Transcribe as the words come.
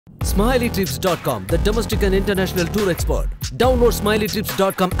SmileyTrips.com, the domestic and international tour expert. Download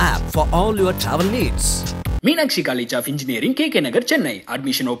SmileyTrips.com app for all your travel needs. Meenakshi College of Engineering, KK Nagar, Chennai.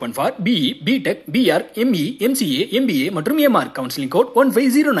 Admission open for BE, BTech, BR, ME, MCA, MBA மற்றும் MR. Counseling code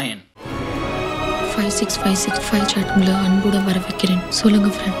 1509. 5656 சாட்டுங்களை அன்புடன் வரவேற்கிறேன். சொல்லுங்க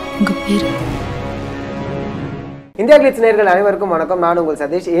friend, உங்க பேர்? IndiaGlitz நேயர்கள் அனைவருக்கும் வணக்கம். நான் உங்கள்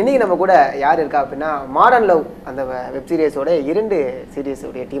சதீஷ். இன்னைக்கு நம்ம கூட யார் இருக்கா அப்படின்னா மாடர்ன் லவ் அந்த வெப் சீரிஸோட 2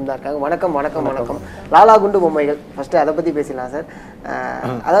 சீரிஸோடைய டீம் தான் இருக்காங்க. வணக்கம் வணக்கம் வணக்கம். லாலா குண்டு பொம்மைகள், ஃபர்ஸ்ட் அதை பற்றி பேசலாம் சார்.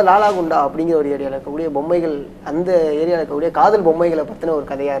 அதாவது லாலா குண்டா அப்படிங்கிற ஒரு ஏரியாவில் இருக்கக்கூடிய பொம்மைகள், அந்த ஏரியாவில் இருக்கக்கூடிய காதல் பொம்மைகளை பற்றின ஒரு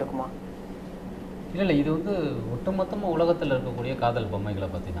கதையாக இருக்குமா? இல்லை, இது வந்து ஒட்டுமொத்தமாக உலகத்தில் இருக்கக்கூடிய காதல் பொம்மைகளை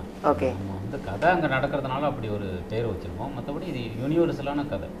பற்றி தான். ஓகே, நம்ம வந்து கதை அங்கே நடக்கிறதுனால அப்படி ஒரு பேர் வச்சுருக்கோம். மற்றபடி இது யூனிவர்சலான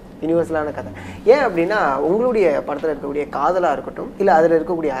கதை. யூனிவர்சலான கதை. ஏன் அப்படின்னா உங்களுடைய படத்தில் இருக்கக்கூடிய காதலாக இருக்கட்டும், இல்லை அதில்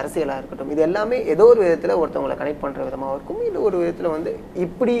இருக்கக்கூடிய அரசியலாக இருக்கட்டும், இது எல்லாமே ஏதோ ஒரு விதத்தில் ஒருத்தவங்களை கனெக்ட் பண்ணுற விதமாக இருக்கும். இல்லை ஒரு விதத்தில் வந்து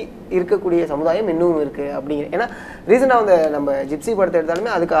இப்படி இருக்கக்கூடிய சமுதாயம் இன்னும் இருக்குது அப்படிங்கிற. ஏன்னா ரீசெண்டாக வந்து நம்ம ஜிப்சி படத்தை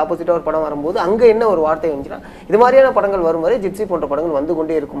எடுத்தாலுமே அதுக்கு ஆப்போசிட்டாக ஒரு படம் வரும்போது அங்கே என்ன ஒரு வார்த்தை வந்துச்சுன்னா, இது மாதிரியான படங்கள் வரும் வரை ஜிப்சி போன்ற படங்கள் வந்து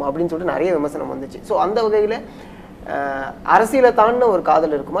கொண்டே இருக்கும் அப்படின்னு சொல்லிட்டு நிறைய விமர்சனம் வந்துச்சு. ஸோ அந்த வகையில் அரசியலை தாண்டின ஒரு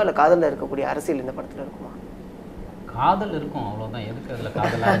காதல் இருக்குமா, இல்லை காதலில் இருக்கக்கூடிய அரசியல் இந்த படத்தில் இருக்குமா? காதல் இருக்கும், அவ்வளோதான். எதுக்கு அதில்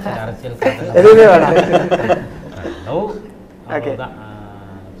காதல், அரசியல் காதல் எதுவுமே வேணாம். லவ் அவ்வளோதான்.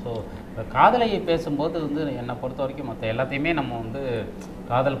 ஸோ காதலை பேசும்போது வந்து என்னை பொறுத்த வரைக்கும் மற்ற எல்லாத்தையுமே நம்ம வந்து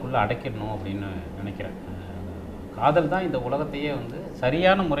காதலுக்குள்ளே அடைக்கிடணும் அப்படின்னு நினைக்கிறேன். காதல் தான் இந்த உலகத்தையே வந்து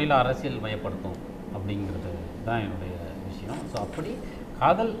சரியான முறையில் அரசியல் மயப்படுத்தும் அப்படிங்கிறது தான் என்னுடைய விஷயம். ஸோ அப்படி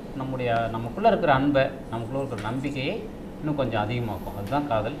காதல் நமக்குள்ளே இருக்கிற அன்பை, நமக்குள்ளே இருக்கிற நம்பிக்கையை இன்னும் கொஞ்சம் அதிகமாக்கும். அதுதான்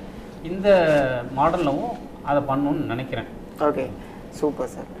காதல். இந்த மாடலும் அதை பண்ணணும்னு நினைக்கிறேன். Okay, super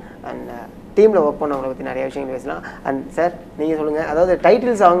sir. அண்ட் டீமில் ஒர்க் பண்ணவங்களை பற்றி நிறைய விஷயங்கள் பேசலாம். அண்ட் சார் நீங்கள் சொல்லுங்கள், அதாவது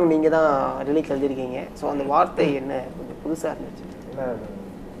டைட்டில் சாங் நீங்கள் தான் ரிலீக் எழுதியிருக்கீங்க. ஸோ அந்த வார்த்தை என்ன கொஞ்சம் புதுசாக இருந்துச்சு?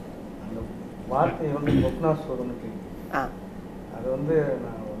 அந்த வார்த்தை வந்து பொக்னாஸ்வரம்னு அது வந்து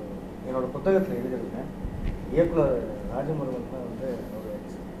நான் என்னோட புத்தகத்தில் எழுதியிருக்கேன். இயக்குனர் ராஜு முருகன் தான் வந்து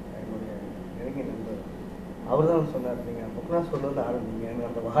என்னுடைய நெருங்கிய நண்பர். அவர் தான் சொன்னார், நீங்கள் பொக்னாஸ்வரில் வந்து ஆரம்பிங்க.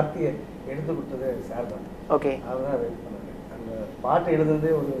 அந்த வார்த்தையை எடுத்து கொடுத்தது சார் தான். ஓகே, அவர் தான் வெயிட் பண்ணாரு. அந்த பாட்டை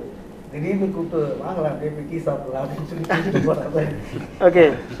எழுதுனதே ஒரு திடீர்னு கூப்பிட்டு வாங்கலாம் அப்படியே போய் டீ சாப்பிடலாம் அப்படின்னு சொல்லி கூப்பிட்டு போனாங்க. ஓகே,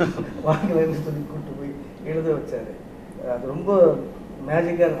 வாங்கலான்னு சொல்லி கூப்பிட்டு போய் எழுத வச்சார். அது ரொம்ப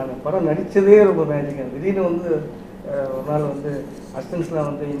மேஜிக்காக, அந்த படம் நடித்ததே ரொம்ப மேஜிக்காக. திடீர்னு வந்து ஒரு நாள் வந்து அசிஸ்டன்ஸ்லாம்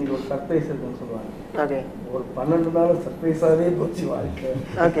வந்து இன்னைக்கு ஒரு சர்ப்ரைஸ் இருக்குன்னு சொல்லுவாங்க. ஓகே, ஒரு 12 நாள் சர்ப்ரைஸாகவே போச்சு வாழ்க்கை.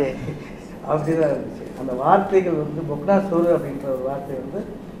 ஓகே, அப்படிதான் இருந்துச்சு. அந்த வார்த்தைகள் வந்து பொக்னாசோறு அப்படின்ற ஒரு வார்த்தை வந்து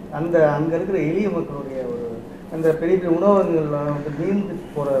அங்கே இருக்கிற எளிய மக்களுடைய ஒரு அந்த பெரிய பெரிய உணவகங்கள்லாம் வந்து மீந்து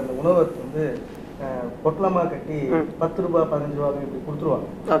போகிற அந்த உணவகத்தை வந்து பொட்டலமாக கட்டி 10 ரூபா 15 ரூபா இப்படி கொடுத்துருவாங்க.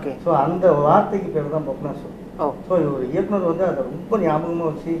 ஓகே, ஸோ அந்த வார்த்தைக்கு பேர் தான் பொக்னாசோறு. ஸோ ஒரு இயக்குனர் வந்து அதை ரொம்ப ஞாபகமாக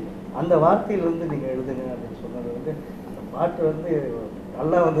வச்சு அந்த வார்த்தையிலேருந்து நீங்கள் எழுதுங்க அப்படின்னு சொன்னது வந்து அந்த பாட்டு வந்து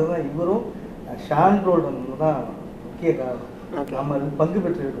நல்லா வந்ததுன்னா இவரும் ஷான் ரோல் வந்து தான் முக்கிய காரணம். நம்ம பங்கு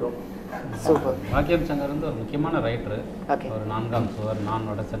பெற்று இருக்கிறோம். சூப்பர். வாக்கியம் சங்கர் வந்து ஒரு முக்கியமான ரைட்டரு. ஒரு 4ஆம் சுவர்,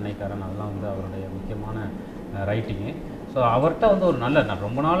 நானோட சென்னைக்காரன், அதெல்லாம் வந்து அவருடைய முக்கியமான ரைட்டிங்கு. ஸோ அவர்கிட்ட வந்து ஒரு நல்ல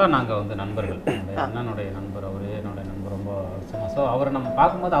ரொம்ப நாளாக நாங்கள் வந்து நண்பர்கள். அண்ணனுடைய நண்பர், அவரே என்னுடைய நண்பர் ரொம்ப வருஷமாக. ஸோ அவரை நம்ம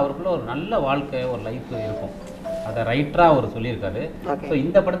பார்க்கும்போது அவருக்குள்ள ஒரு நல்ல வாழ்க்கை, ஒரு லைஃப் இருக்கும். அதை ரைட்டராக அவர் சொல்லியிருக்காரு. ஸோ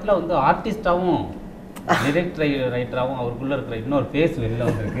இந்த படத்தில் வந்து ஆர்டிஸ்டாகவும் ரைட்டராகவும் அவருக்குள்ளே இருக்கிற இன்னொரு ஃபேஸ் வெளில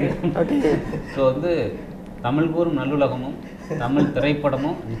வந்திருக்கு. ஸோ வந்து தமிழ் கூறும் நல்லுலகமும் தமிழ்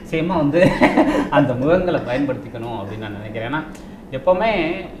திரைப்படமும் நிச்சயமாக வந்து அந்த முகங்களை பயன்படுத்திக்கணும் அப்படின்னு நான் நினைக்கிறேன். ஏன்னா எப்போவுமே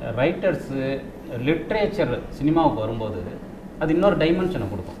ரைட்டர்ஸு லிட்ரேச்சர் சினிமாவுக்கு வரும்போது அது இன்னொரு டைமென்ஷனை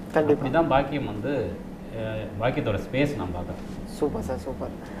கொடுக்கும். அப்படி தான் பாக்கியம் வந்து பாக்கியத்தோட ஸ்பேஸ் நான் பார்க்குறேன். Super sir,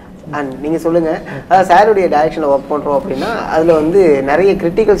 super. அண்ட் நீங்கள் சொல்லுங்கள், அதாவது சாருடைய டைரக்ஷனில் ஒர்க் பண்ணுறோம் அப்படின்னா அதில் வந்து நிறைய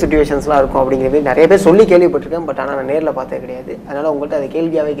கிரிட்டிக்கல் சுச்சுவேஷன்ஸ்லாம் இருக்கும் அப்படிங்கிற மாதிரி நிறைய பேர் சொல்லி கேள்விப்பட்டிருக்கேன். பட் ஆனால் நான் நேரில் பார்த்தது கிடையாது. அதனால் உங்கள்கிட்ட அதை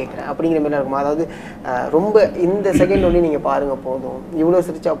கேள்வியாகவே கேட்குறேன். அப்படிங்கிற மாதிரி இருக்கும். அதாவது ரொம்ப இந்த செகண்ட் ஒன்லி நீங்கள் பாருங்கள் போதும், இவ்வளோ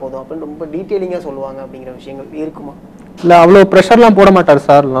சிரிச்சா போதும் அப்படின்னு ரொம்ப டீட்டெயிலிங்காக சொல்லுவாங்க அப்படிங்கிற விஷயங்கள் இருக்குமா? இல்லை, அவ்வளோ ப்ரெஷர்லாம் போட மாட்டார்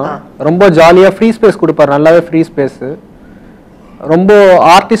சார்லாம். ரொம்ப ஜாலியாக ஃப்ரீ ஸ்பேஸ் கொடுப்பார். நல்லாவே ஃப்ரீ ஸ்பேஸு. ரொம்ப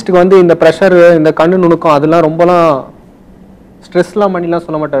ஆர்டிஸ்ட்டுக்கு வந்து இந்த ப்ரெஷரு, இந்த கண்ணு நுணுக்கம் அதெல்லாம் ரொம்பலாம் ஸ்ட்ரெஸ்லாம் பண்ணிலாம்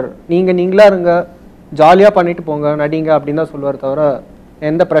சொல்ல மாட்டார். நீங்களாக இருங்க, ஜாலியாக பண்ணிட்டு போங்க, நடிங்க அப்படின்னு தான் சொல்லுவார். தவிர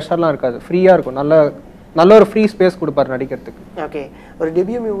எந்த ப்ரெஷர்லாம் இருக்காது. ஃப்ரீயாக இருக்கும். நல்ல ஒரு ஃப்ரீ ஸ்பேஸ் கொடுப்பார் நடிக்கிறதுக்கு. ஓகே, ஒரு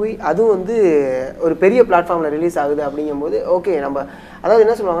டெபியூ மூவி, அதுவும் வந்து ஒரு பெரிய பிளாட்ஃபார்மில் ரிலீஸ் ஆகுது அப்படிங்கும்போது ஓகே, நம்ம அதாவது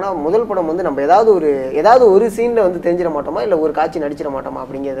என்ன சொல்லுவாங்கன்னா முதல் படம் வந்து நம்ம ஏதாவது ஒரு சீனில் வந்து தெரிஞ்சிட மாட்டோமா, இல்லை ஒரு காட்சி நடிச்சிட மாட்டோமா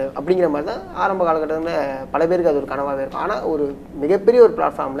அப்படிங்கிற மாதிரி தான் ஆரம்ப காலகட்டத்தில் பல பேருக்கு அது ஒரு கனவாகவே இருக்கும். ஆனால் ஒரு மிகப்பெரிய ஒரு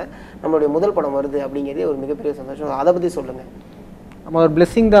பிளாட்ஃபார்மில் நம்மளுடைய முதல் படம் வருது அப்படிங்கிறதே ஒரு மிகப்பெரிய சந்தோஷம். அதை பற்றி சொல்லுங்கள். நம்ம ஒரு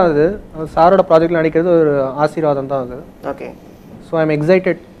பிளெஸிங் தான் அது. சாரோட ப்ராஜெக்டில் நடிக்கிறது ஒரு ஆசீர்வாதம் தான் அது. Okay, so I am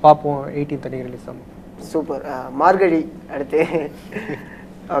excited, பார்ப்போம் 18th அன்னைக்கு ரிலீஸ் ஆகும். சூப்பர். மார்கழி அடுத்து.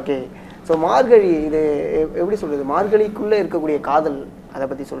 ஓகே, ஸோ மார்கழி இது எப்படி சொல்கிறது, மார்கழிக்குள்ளே இருக்கக்கூடிய காதல் அதை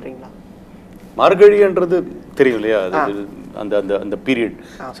பற்றி சொல்கிறீங்களா? மார்கழின்றது தெரியும் இல்லையா, அது அந்த அந்த அந்த பீரியட்.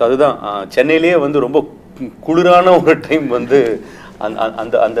 ஸோ அதுதான் சென்னையிலேயே வந்து ரொம்ப குளிரான ஒரு டைம் வந்து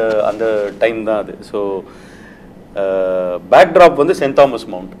அந்த அந்த அந்த டைம் தான் அது. ஸோ பேக்ட்ராப் வந்து send Thomas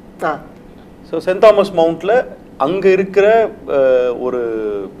mount. So send Thomas மவுண்ட்டில் அங்கே இருக்கிற ஒரு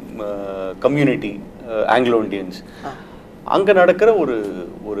கம்யூனிட்டி ஆங்கிலோ இண்டியன்ஸ், அங்கே நடக்கிற ஒரு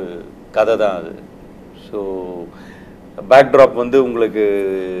ஒரு கதை தான் அது. ஸோ பேக்ட்ராப் வந்து உங்களுக்கு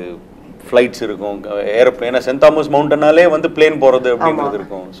ஃப்ளைட்ஸ் இருக்கும், ஏரோப்ளேன், ஏன்னா சென்ட் தாமஸ் மவுண்டனாலே வந்து பிளேன் போகிறது அப்படிங்கிறது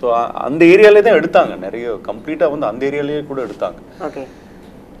இருக்கும். ஸோ அந்த ஏரியாலே தான் எடுத்தாங்க, நிறைய கம்ப்ளீட்டாக வந்து அந்த ஏரியாலேயே கூட எடுத்தாங்க. ஓகே,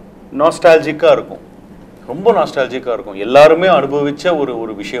 நாஸ்டாலஜிக்காக இருக்கும், ரொம்ப நாஸ்டாலஜிக்காக இருக்கும், எல்லாருமே அனுபவித்த ஒரு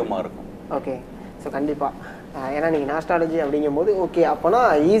ஒரு விஷயமா இருக்கும். ஓகே, ஸோ கண்டிப்பாக ஏன்னா நீங்கள் நாஸ்டாலஜி அப்படிங்கும்போது ஓகே அப்போனா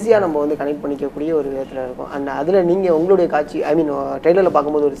ஈஸியாக நம்ம வந்து கனெக்ட் பண்ணிக்கக்கூடிய ஒரு விதத்தில் இருக்கும். அண்ட் அதில் நீங்கள் உங்களுடைய காட்சி ஐ மீன் ட்ரெய்லரில்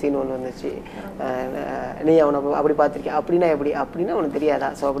பார்க்கும்போது ஒரு சீன் ஒன்று வந்துச்சு, நீ அவனை அப்படி பார்த்துருக்கியா, அப்படின்னா எப்படி, அப்படின்னா அவனுக்கு தெரியாதா,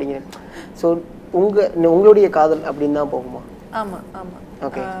 ஸோ அப்படிங்கிற. ஸோ உங்களுடைய காதல் அப்படின்னு தான் போகுமா? ஆமாம் ஆமாம்.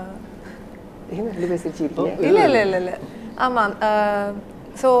 ஓகே, என்ன ரெண்டு பேர் சிரிச்சிருக்கீங்க? இல்லை இல்லை இல்லை இல்லை ஆமாம்.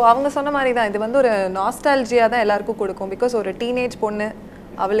 ஸோ அவங்க சொன்ன மாதிரி தான் இது வந்து ஒரு நாஸ்டாலஜியாக தான் எல்லாருக்கும் கொடுக்கும். பிகாஸ் ஒரு டீனேஜ் பொண்ணு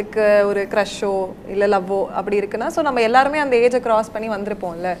அவளுக்கு ஒரு க்ரஷோ இல்லை லவ்வோ அப்படி இருக்குன்னா, ஸோ நம்ம எல்லாருமே அந்த ஏஜை க்ராஸ் பண்ணி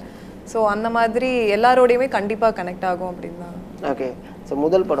வந்திருப்போம்ல, ஸோ அந்த மாதிரி எல்லாரோடையுமே கண்டிப்பாக கனெக்ட் ஆகும் அப்படின்னு தான். ஓகே, ஸோ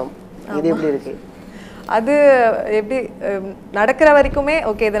முதல் படம் இது எப்படி இருக்கு? அது எப்படி நடக்கிற வரைக்குமே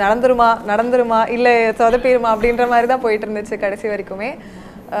ஓகே இது நடந்துருமா இல்லை சொதப்பிடுமா அப்படின்ற மாதிரி தான் போயிட்டு இருந்துச்சு கடைசி வரைக்குமே.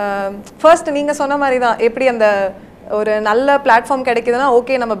 ஃபர்ஸ்ட் நீங்கள் சொன்ன மாதிரி தான், எப்படி அந்த ஒரு நல்ல பிளாட்ஃபார்ம் கிடைக்குதுன்னா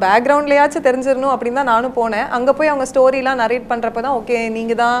ஓகே நம்ம பேக்ரவுண்ட்லேயாச்சும் தெரிஞ்சிடணும் அப்படின்னு தான் நானும் போனேன். அங்கே போய் அவங்க ஸ்டோரிலாம் நரேட் பண்ணுறப்ப தான் ஓகே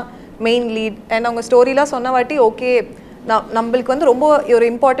நீங்கள் தான் மெயின் லீட் அண்ட் அவங்க ஸ்டோரிலாம் சொன்ன வாட்டி ஓகே நம்மளுக்கு வந்து ரொம்ப ஒரு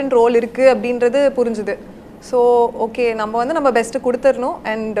இம்பார்ட்டண்ட் ரோல் இருக்குது அப்படின்றது புரிஞ்சுது. ஸோ ஓகே நம்ம வந்து நம்ம பெஸ்ட்டு கொடுத்துடணும்.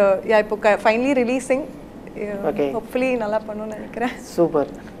 அண்ட் இப்போ ஃபைனலி ரிலீஸிங், ஓகே ஹோப்ஃபுல்லி நல்லா பண்ணணும்னு நினைக்கிறேன்.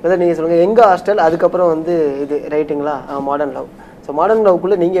 சூப்பர். அதான் நீங்கள் சொல்லுங்கள், எங்கள் ஹாஸ்டல் அதுக்கப்புறம் வந்து இது ரைட்டுங்களா, மாடர்ன் லவ். ஸோ மாடர்ன்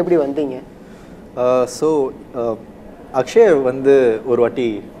லவ்க்குள்ளே நீங்கள் எப்படி வந்தீங்க? ஸோ அக்ஷய் வந்து ஒரு வாட்டி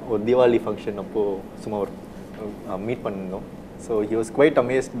ஒரு தீபாவளி ஃபங்க்ஷன் அப்போது சும்மா ஒரு மீட் பண்ணியிருந்தோம். So he was quite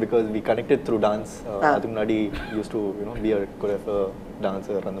amazed because we connected through dance. அதுக்கு முன்னாடி use to be a choreographer,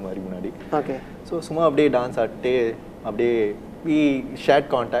 dancer அந்த மாதிரி முன்னாடி. ஓகே, ஸோ சும்மா அப்படியே டான்ஸ் ஆடிட்டே அப்படியே வி ஷேட்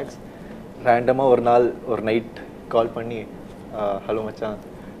கான்டாக்ட்ஸ். ரேண்டமாக ஒரு நாள் ஒரு நைட் கால் பண்ணி ஹலோ மச்சான்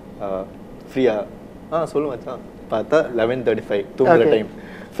ஃப்ரீயா, சொல்லு மச்சான், பார்த்தா 11:35 தூங்குற டைம்,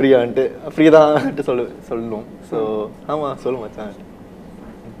 ஃப்ரீயான்ட்டு ஃப்ரீ தான்ட்டு சொல்லணும். ஸோ ஆமாம் சொல்லு மச்சான்,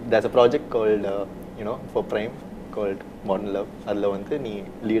 there's a project called for prime called modern love, அதில் வந்து நீ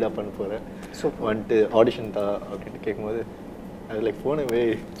லீடாக பண்ண போகிற, வந்துட்டு ஆடிஷன் தான் அப்படின்ட்டு கேட்கும்போது அது லைக் ஃபோனை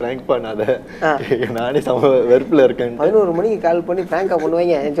ஃப்ராங்க் பண்ணாத, நானே வெறுப்பில் இருக்கேன். 11 மணிக்கு கால் பண்ணி ஃப்ராங்காக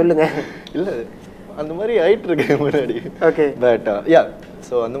பண்ணுவாங்க சொல்லுங்க. இல்லை அந்த மாதிரி ஆகிட்டு இருக்கேன் முன்னாடி. ஓகே, பட் யா,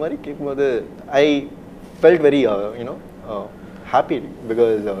 ஸோ அந்த மாதிரி கேட்கும்போது I felt very happy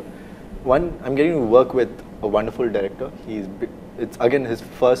because one, I'm getting to work with a wonderful director. It's again his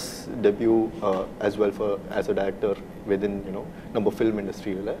first debut as well as a director within number film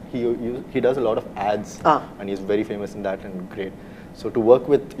industry. He does a lot of ads and he's very famous in that and great. So to work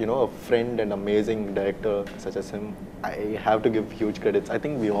with a friend and amazing director such as him, I have to give huge credits. I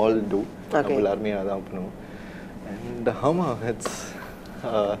think we all do. Okay. And hama, it's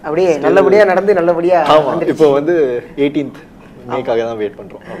அப்படியே நல்லபடியா நடந்து நல்லபடியா இப்போ வந்து 18th மேக்காக தான் wait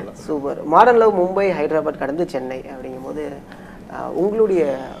பண்ணுறோம். அவ்வளோதான். Super. Modern love Mumbai, Hyderabad கடந்து சென்னை அப்படிங்கும்போது உங்களுடைய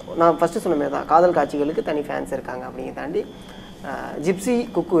நான் ஃபஸ்ட்டு சொன்ன மாதிரி தான் காதல் காட்சிகளுக்கு தனி ஃபேன்ஸ் இருக்காங்க அப்படிங்க தாண்டி ஜிப்சி,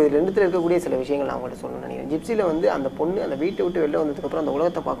 குக்கு இது ரெண்டுத்தில் இருக்கக்கூடிய சில விஷயங்கள் நான் உங்கள்கிட்ட சொல்லணும்னு நினைக்கிறேன். ஜிப்சியில் வந்து அந்த பொண்ணு அந்த வீட்டை விட்டு வெளில வந்ததுக்கப்புறம் அந்த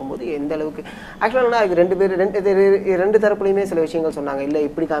உலகத்தை பார்க்கும்போது எந்த அளவுக்கு ஆக்சுவலாக அதுக்கு ரெண்டு தரப்புலையுமே சில விஷயங்கள் சொன்னாங்க, இல்லை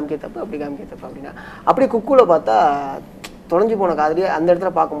இப்படி காமிக்க தப்பு அப்படி காமிக்க தப்பு அப்படின்னா. அப்படியே குக்குவில் பார்த்தா தொலைஞ்சு போன காதலியை அந்த இடத்துல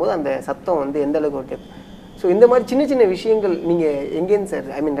பார்க்கும்போது அந்த சத்தம் வந்து எந்த அளவுக்கு ஒரு. ஸோ இந்த மாதிரி சின்ன சின்ன விஷயங்கள் நீங்கள் எங்கேருந்து சார்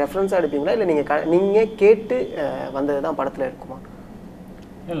ஐ மீன் ரெஃபரன்ஸாக எடுப்பீங்களா, இல்லை நீங்கள் கேட்டு வந்தது தான் படத்தில் இருக்குமா?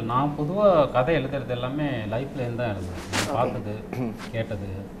 இல்லை, நான் பொதுவாக கதை எழுதுறது எல்லாமே லைஃப்லேருந்து தான் எழுதுவேன். பார்த்தது, கேட்டது,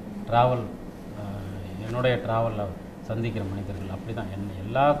 ட்ராவல், என்னுடைய ட்ராவலில் சந்திக்கிற மனிதர்கள், அப்படி தான்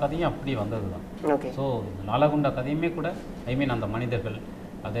எல்லா கதையும் அப்படி வந்தது தான். ஓகே. ஸோ நாலகுண்டா கதையுமே கூட ஐ மீன் அந்த மனிதர்கள்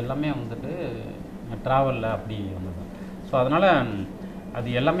அது எல்லாமே வந்துட்டு ட்ராவலில் அப்படி வந்தது தான். ஸோ அதனால் அது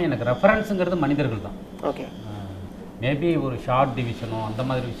எல்லாமே எனக்கு ரெஃபரன்ஸுங்கிறது மனிதர்கள் தான். ஓகே. மேபி ஒரு ஷார்ட் டிவிஷனோ அந்த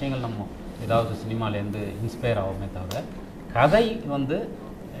மாதிரி விஷயங்கள் நம்ம ஏதாவது சினிமாலேருந்து இன்ஸ்பயர் ஆகுமே தவிர கதை வந்து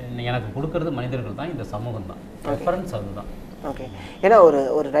எனக்கு கொடுக்கறது மனிதர்கள் தான், இந்த சமூகம் தான். ரெஃபரன்ஸ் அதுதான். ஓகே. ஏன்னா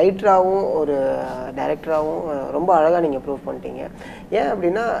ஒரு ரைட்டராகவும் ஒரு டைரக்டராகவும் ரொம்ப அழகாக நீங்கள் ப்ரூவ் பண்ணிட்டீங்க. ஏன்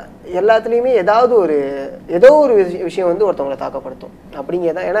அப்படின்னா எல்லாத்துலேயுமே ஏதோ ஒரு விஷயம் வந்து ஒருத்தவங்களை தாக்கப்படுத்தும்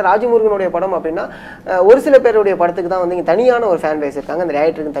அப்படிங்கிறதான். ஏன்னா ராஜமுருகனுடைய படம் அப்படின்னா ஒரு சில பேருடைய படத்துக்கு தான் வந்து இங்கே தனியான ஒரு ஃபேன் பேஸ் இருக்காங்க, அந்த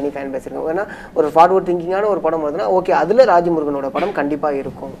டைரக்டருக்கு தனி ஃபேன் பேஸ் இருக்காங்க. ஏன்னா ஒரு ஃபார்வர்ட் திங்கிங்கான ஒரு படம் வருதுன்னா ஓகே அதில் ராஜமுருகனோட படம் கண்டிப்பாக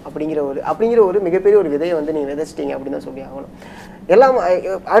இருக்கும் அப்படிங்கிற ஒரு மிகப்பெரிய ஒரு விதையை வந்து நீங்கள் விதைச்சிட்டீங்க அப்படின்னு தான் சொல்லி ஆகணும். எல்லாம்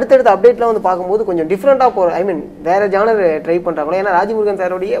அடுத்தடுத்த அப்டேட்லாம் வந்து பார்க்கும்போது கொஞ்சம் டிஃப்ரெண்ட்டாக போகிற வேறு ஜானர் ட்ரை பண்ணுறாங்களோ. ஏன்னா ராஜமுருகன்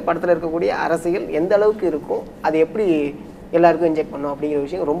சாரோடைய படத்தில் இருக்கக்கூடிய அரசியல் எந்த அளவுக்கு இருக்கும், அது எப்படி எல்லாருக்கும் என்ஜாய் பண்ணும் அப்படிங்கிற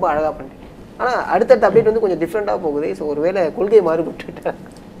விஷயம் ரொம்ப அழகாக பண்ணுறேன். ஆனால் அடுத்தடுத்த அப்டேட் வந்து கொஞ்சம் டிஃப்ரெண்ட்டாக போகுது. ஸோ ஒருவேளை கொள்கை மாறுபட்டுட்டேன்.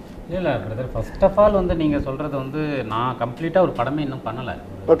 இல்லை பிரதர், ஃபர்ஸ்ட் ஆஃப் ஆல் வந்து நீங்கள் சொல்கிறது வந்து நான் கம்ப்ளீட்டாக ஒரு படமே இன்னும் பண்ணலை.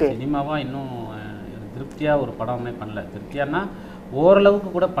 ஓகே, சினிமாவாக இன்னும் திருப்தியாக ஒரு படமே பண்ணல. திருப்தியானா ஓரளவுக்கு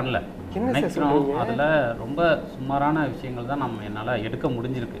கூட பண்ணல. நினைக்கிறோம் அதில் ரொம்ப சுமாரான விஷயங்கள் தான் என்னால் எடுக்க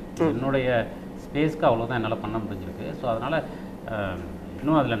முடிஞ்சிருக்கு. என்னுடைய ஸ்பேஸ்க்கு அவ்வளோதான் என்னால் பண்ண முடிஞ்சிருக்கு. ஸோ அதனால்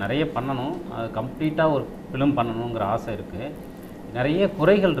இன்னும் அதில் நிறைய பண்ணணும். அது கம்ப்ளீட்டாக ஒரு ஃபிலிம் பண்ணணுங்கிற ஆசை இருக்குது. நிறைய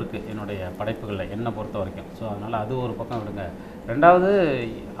குறைகள் இருக்குது என்னுடைய படைப்புகளில் என்னை பொறுத்த வரைக்கும். ஸோ அதனால் அது ஒரு பக்கம் விடுங்க. ரெண்டாவது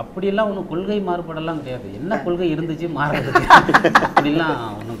அப்படிலாம் ஒன்றும் கொள்கை மாறுபடலாம் கிடையாது. என்ன கொள்கை இருந்துச்சு மாறுறதுக்கு அப்படிலாம்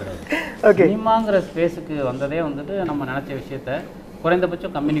ஒன்றும் கிடையாது. சினிமாங்கிற ஸ்பேஸுக்கு வந்ததே வந்துட்டு நம்ம நினச்ச விஷயத்த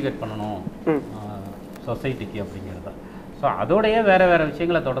குறைந்தபட்சம் கம்யூனிகேட் பண்ணணும் சொசைட்டிக்கு அப்படிங்கிறது தான். ஸோ அதோடைய வேறு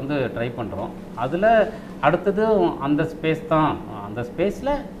விஷயங்களை தொடர்ந்து ட்ரை பண்ணுறோம். அதில் அடுத்தது அந்த ஸ்பேஸ் தான். அந்த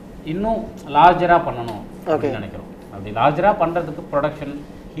ஸ்பேஸில் இன்னும் லார்ஜராக பண்ணணும் அப்படின்னு நினைக்கிறோம். அப்படி லார்ஜராக பண்ணுறதுக்கு ப்ரொடக்ஷன்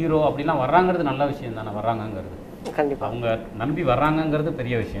ஹீரோ அப்படிலாம் வர்றாங்கிறது நல்ல விஷயம் தானே. வர்றாங்கங்கிறது கண்டிப்பாக அவங்க நம்பி வர்றாங்கங்கிறது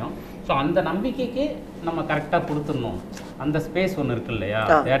பெரிய விஷயம். ஸோ அந்த நம்பிக்கைக்கு நம்ம கரெக்டாக கொடுத்துடணும். அந்த ஸ்பேஸ் ஒன்று இருக்குது இல்லையா,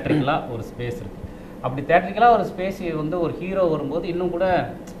 தேட்ரிக்கலாக ஒரு ஸ்பேஸ் இருக்குது. அப்படி தேட்ரிக்கலாக ஒரு ஸ்பேஸ் வந்து ஒரு ஹீரோ வரும்போது இன்னும் கூட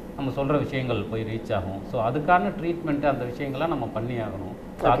நம்ம சொல்கிற விஷயங்கள் போய் ரீச் ஆகும். ஸோ அதுக்கான ட்ரீட்மெண்ட்டு அந்த விஷயங்கள்லாம் நம்ம பண்ணி ஆகணும்.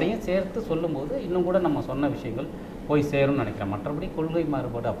 ஸோ அதையும் சேர்த்து சொல்லும்போது இன்னும் கூட நம்ம சொன்ன விஷயங்கள் போய் சேரும்னு நினைக்கிறேன். மற்றபடி கொள்கை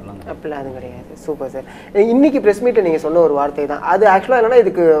மாறுபாடு அப்படிலாம் அது கிடையாது. Super sir. இன்னைக்கு ப்ரெஸ் மீட்டை நீங்கள் சொன்ன ஒரு வார்த்தை தான் அது. ஆக்சுவலாக என்னன்னா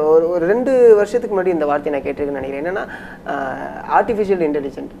இதுக்கு ஒரு 2 வருஷத்துக்கு முன்னாடி இந்த வார்த்தையை நான் கேட்டிருக்கேன்னு நினைக்கிறேன். என்னன்னா ஆர்டிஃபிஷியல்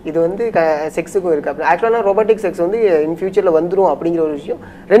இன்டெலிஜென்ட் இது வந்து செக்ஸுக்கும் இருக்குது. அப்படி ஆக்சுவலாக ரோபோட்டிக் செக்ஸ் வந்து இன் ஃபியூச்சரில் வந்துடும் அப்படிங்கிற ஒரு விஷயம்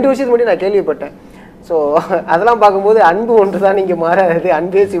 2 வருஷத்துக்கு முன்னாடி நான் கேள்விப்பட்டேன். ஸோ அதெல்லாம் பார்க்கும்போது அன்பு ஒன்று தான் நீங்கள் மாறாது,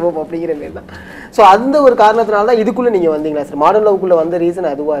 அன்பே சிவம் அப்படிங்கிற மாரி தான். ஸோ அந்த ஒரு காரணத்தினால தான் இதுக்குள்ளே நீங்கள் வந்தீங்களா சார்? மாடர்ன் லவ்க்குள்ளே வந்த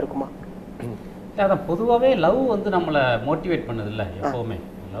ரீசன் அதுவாக இருக்குமா? அதான் பொதுவாகவே லவ் வந்து நம்மளை மோட்டிவேட் பண்ணுதில்ல. எப்போவுமே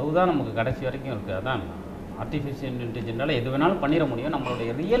லவ் தான் நமக்கு கடைசி வரைக்கும் இருக்குது. அதான் ஆர்டிஃபிஷியல் இன்டெலிஜென்டால் எது வேணாலும் பண்ணிட முடியும்.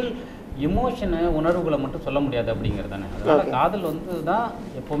 நம்மளுடைய ரியல் எமோஷனு உணர்வுகளை மட்டும் சொல்ல முடியாது அப்படிங்கிறது தானே. அதனால் காதல் வந்து தான்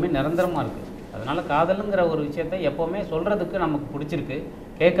எப்போவுமே நிரந்தரமாக இருக்குது. அதனால் காதலுங்கிற ஒரு விஷயத்தை எப்போவுமே சொல்கிறதுக்கு நமக்கு பிடிச்சிருக்கு,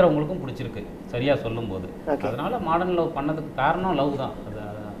 கேட்குறவங்களுக்கும் பிடிச்சிருக்கு சரியாக சொல்லும்போது. அதனால் மாடர்ன் லவ் பண்ணதுக்கு காரணம் லவ் தான். அது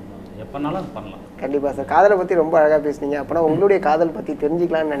எப்போனாலும் அது பண்ணலாம். கண்டிப்பாக சார். காதலை பற்றி ரொம்ப அழகாக பேசுனீங்க. அப்போனா உங்களுடைய காதல் பற்றி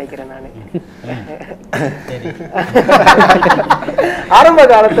தெரிஞ்சுக்கலான்னு நினைக்கிறேன் நான். ஆரம்ப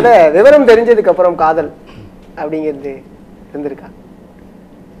காலத்தில் விவரம் தெரிஞ்சதுக்கு அப்புறம் காதல் அப்படிங்கிறது இருந்திருக்கா?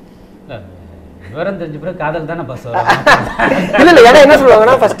 விவரம் தெரிஞ்ச பிறகு காதல் தானே பஸ் வரும். இல்லை ஏன்னா என்ன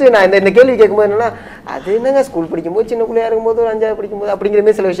சொல்லுவாங்கன்னா ஃபஸ்ட்டு நான் இந்த கேள்வி கேட்கும்போது என்னன்னா அது என்னங்க ஸ்கூல் படிக்கும்போது சின்ன பிள்ளையா இருக்கும்போது ஒரு 5ஆவது படிக்கும்போது அப்படிங்கிற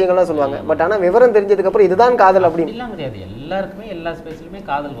மாதிரி சில விஷயங்கள்லாம் சொல்லுவாங்க. பட் ஆனால் விவரம் தெரிஞ்சதுக்கப்புறம் இதுதான் காதல் அப்படின்லாம் கிடையாது. எல்லாருக்குமே எல்லா ஸ்பேஸ்லையுமே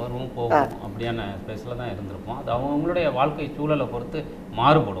காதல் வரும் போகும் அப்படியான ஸ்பேஸில் தான் இருந்திருப்போம். அது அவங்களுடைய வாழ்க்கை சூழலை பொறுத்து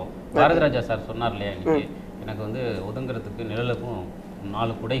மாறுபடும். பாரதிராஜா சார் சொன்னார் இல்லையா, எனக்கு வந்து ஒதுங்கிறதுக்கு நிழலுக்கும்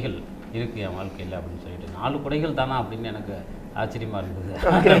 4 குடைகள் இருக்குது என் வாழ்க்கையில் அப்படின்னு சொல்லிட்டு. 4 குடைகள் தானா அப்படின்னு எனக்கு ஆச்சரியமாக இருந்தது.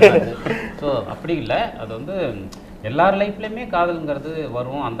 ஸோ அப்படி இல்லை, அது வந்து எல்லார் லைஃப்லேயுமே காதலுங்கிறது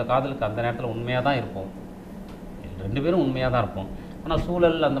வரும். அந்த காதலுக்கு அந்த நேரத்தில் உண்மையாக தான் இருப்போம், 2 பேரும் உண்மையாக தான் இருப்போம். ஆனால்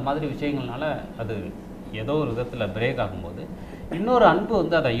சூழல் அந்த மாதிரி விஷயங்கள்னால அது ஏதோ ஒரு விதத்தில் பிரேக் ஆகும்போது இன்னொரு அன்பு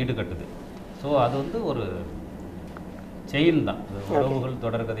வந்து அதை ஈடுகட்டுது. ஸோ அது வந்து ஒரு செயின் தான், உறவுகள்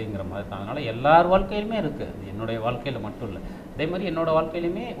தொடர்கதைங்கிற மாதிரி தான். அதனால் எல்லார் வாழ்க்கையிலுமே இருக்குது. அது என்னுடைய வாழ்க்கையில் மட்டும் இல்லை, அதே மாதிரி என்னோடய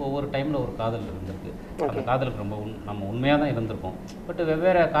வாழ்க்கையிலுமே ஒவ்வொரு டைமில் ஒரு காதல் இருந்திருக்கு. அந்த காதலுக்கு ரொம்ப நம்ம உண்மையாக தான் இருந்திருக்கோம். பட்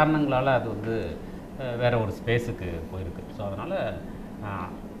வெவ்வேறு காரணங்களால் அது வந்து வேறு ஒரு ஸ்பேஸுக்கு போயிருக்கு. ஸோ அதனால்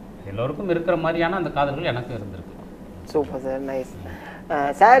எல்லோருக்கும் இருக்கிற மாதிரியான அந்த காதல்கள் எனக்கும் இருந்திருக்கு. Super sir, nice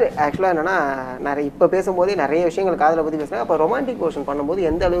sir. ஆக்சுவலாக என்னென்னா இப்போ பேசும்போதே நிறைய விஷயங்கள் காதலை பற்றி பேசுகிறேன். அப்போ ரொமான்டிக் போர்ஷன் பண்ணும்போது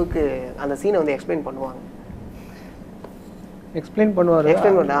எந்த அளவுக்கு அந்த சீனை வந்து எக்ஸ்பிளைன் பண்ணுவாங்க? எக்ஸ்பிளைன்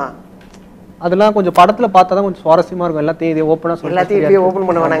பண்ணா அதெல்லாம் கொஞ்சம் படத்துல பார்த்தா தான் கொஞ்சம் சுவாரஸ்யமா இருக்கும். எல்லாத்தையும் இது ஓப்பனா சொல்லி எல்லாத்தையும் ஓப்பன்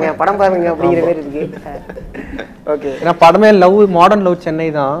பண்ண வேணாங்க, படம் பாருங்க அப்படிங்கிற மாதிரி இருக்கு. ஓகே, ஏன்னா படமே லவ், மாடர்ன் லவ் சென்னை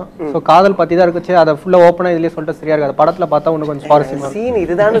தான். ஸோ காதல் பற்றி தான் இருக்குச்சு. அதை ஃபுல்லாக ஓப்பனாக இதுலேயே சொல்லிட்டு சரியா இருக்காது. படத்தில் பார்த்தா ஒன்று கொஞ்சம் சுவாரஸ்யமாக சீன்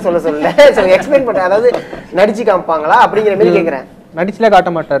இதுதான் சொல்ல எக்ஸ்பிளைன் பண்ணுறேன். அதாவது நடிச்சு காமிப்பாங்களா அப்படிங்கிற மாதிரி கேட்குறேன். நடிச்சுலாம்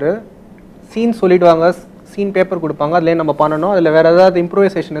காட்ட மாட்டார். சீன் சொல்லிடுவாங்க, சீன் பேப்பர் கொடுப்பாங்க, அதுலேயே நம்ம பண்ணணும். அதில் வேறு ஏதாவது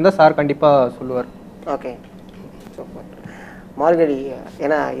இம்ப்ரூவைசேஷன் இருந்தால் சார் கண்டிப்பாக சொல்லுவார். ஓகே, மார்கழி,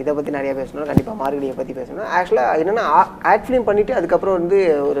 ஏன்னா இதை பற்றி நிறையா பேசணும், கண்டிப்பாக மார்கழியை பற்றி பேசணும். ஆக்சுவலாக என்னென்னா ஆட் ஃபிலிம் பண்ணிவிட்டு அதுக்கப்புறம் வந்து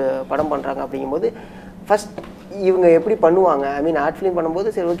ஒரு படம் பண்ணுறாங்க அப்படிங்கும்போது ஃபஸ்ட் இவங்க எப்படி பண்ணுவாங்க? ஐ மீன் ஆட் ஃபிலிம்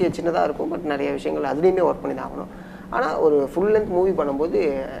பண்ணும்போது சரி ஓகே சின்னதாக இருக்கும், பட் நிறைய விஷயங்கள் அதுலேயுமே ஒர்க் பண்ணி தான் ஆகணும். ஆனால் ஒரு ஃபுல் லென்த் மூவி பண்ணும்போது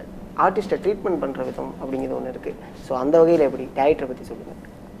ஆர்டிஸ்ட்டை ட்ரீட்மெண்ட் பண்ணுற விதம் அப்படிங்கிறது ஒன்று இருக்குது. ஸோ அந்த வகையில் எப்படி டைரக்டரை பற்றி சொல்லுங்கள்.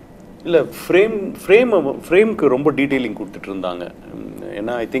 இல்லை, ஃப்ரேமுக்கு ரொம்ப டீட்டெயிலிங் கொடுத்துட்டு இருந்தாங்க.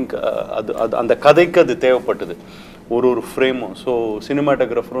 ஏன்னா ஐ திங்க் அது அந்த கதைக்கு அது தேவைப்பட்டது, ஒரு ஃப்ரேமும். ஸோ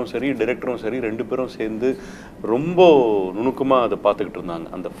சினிமாட்டோகிராஃபரும் சரி டைரக்டரும் சரி 2 பேரும் சேர்ந்து ரொம்ப நுணுக்கமாக அதை பார்த்துக்கிட்டு இருந்தாங்க.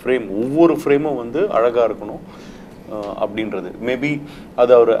 அந்த ஒவ்வொரு ஃப்ரேமும் வந்து அழகாக இருக்கணும் அப்படின்றது. மேபி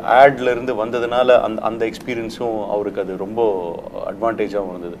அது அவர் ஆட்லேருந்து வந்ததுனால அந்த எக்ஸ்பீரியன்ஸும் அவருக்கு அது ரொம்ப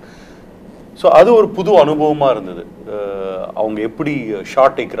அட்வான்டேஜாகவும் இருந்தது. ஸோ அது ஒரு புது அனுபவமாக இருந்தது. அவங்க எப்படி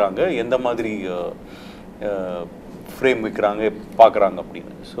ஷாட் வைக்கிறாங்க, எந்த மாதிரி ஃப்ரேம் வைக்கிறாங்க பார்க்குறாங்க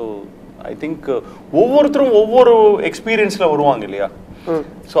அப்படின்னு. ஸோ ஐ திங்க் ஒவ்வொருத்தரும் ஒவ்வொரு எக்ஸ்பீரியன்ஸில் வருவாங்க இல்லையா.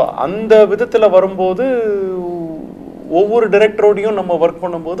 ஸோ அந்த விதத்தில் வரும்போது ஒவ்வொரு டைரக்டரோடையும் நம்ம ஒர்க்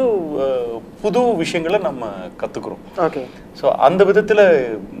பண்ணும்போது புது விஷயங்களை நம்ம கற்றுக்குறோம். ஓகே. ஸோ அந்த விதத்தில்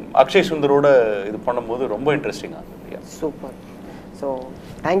அக்ஷய் சுந்தரோட இது பண்ணும்போது ரொம்ப இன்ட்ரெஸ்டிங்காக இல்லையா. Super. So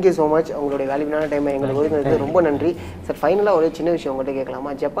thank you so much. உங்களுடைய வேல்யூபிளான டைமை எங்களுக்கு ஒதுங்கினது ரொம்ப நன்றி சார். ஃபைனலாக ஒரு சின்ன விஷயம் உங்கள்கிட்ட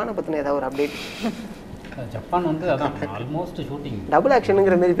கேட்கலாமா? ஜப்பானை பற்றின ஏதாவது ஒரு அப்டேட்? ஜப்பான் வந்து அதான் ஆல்மோஸ்ட் ஷூட்டிங் டபுள்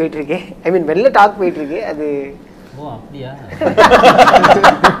ஆக்ஷனுங்கிற மாதிரி போயிட்டுருக்கு. ஐ மீன் வெளில டாக் போயிட்டுருக்கு. அது ஓ அப்படியா?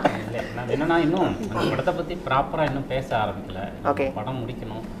 இல்லை, நான் என்னன்னா இன்னும் அந்த படத்தை பற்றி ப்ராப்பராக இன்னும் பேச ஆரம்பிக்கல. ஓகே. படம்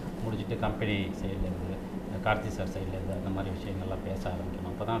முடிச்சுட்டு கம்பெனி சைட்லேருந்து கார்த்தி சார் சைட்லேருந்து அந்த மாதிரி விஷயங்கள்லாம் பேச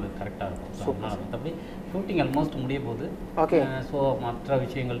ஆரம்பிக்கணும். அப்போ தான் அது கரெக்டாக இருக்கும். ஸோ அதனால் மற்றபடி ஷூட்டிங் ஆல்மோஸ்ட் முடிய போகுது. ஓகே. ஸோ மற்ற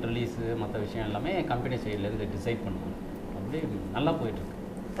விஷயங்கள் ரிலீஸு மற்ற விஷயம் எல்லாமே கம்பெனி சைட்லேருந்து டிசைட் பண்ணுவாங்க. அப்படி நல்லா போயிட்டுருக்கு.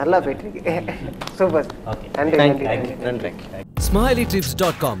 நல்லா போயிட்டுருக்கு. சூப்பர். ஓகே, நன்றி.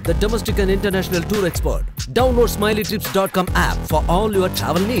 SmileyTrips.com, the domestic and international tour expert. Download SmileyTrips.com app for all your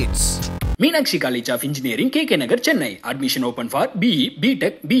travel needs. Meenakshi College of Engineering, KK Nagar, Chennai. Admission open for BE,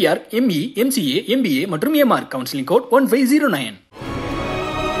 BTech, BR, ME, MCA, MBA மற்றும் MR. Counseling code 1509.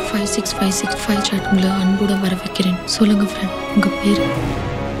 56565 chat உங்களை அன்போட வர வைக்கிறேன். சொல்லுங்க friend, உங்க பேரு?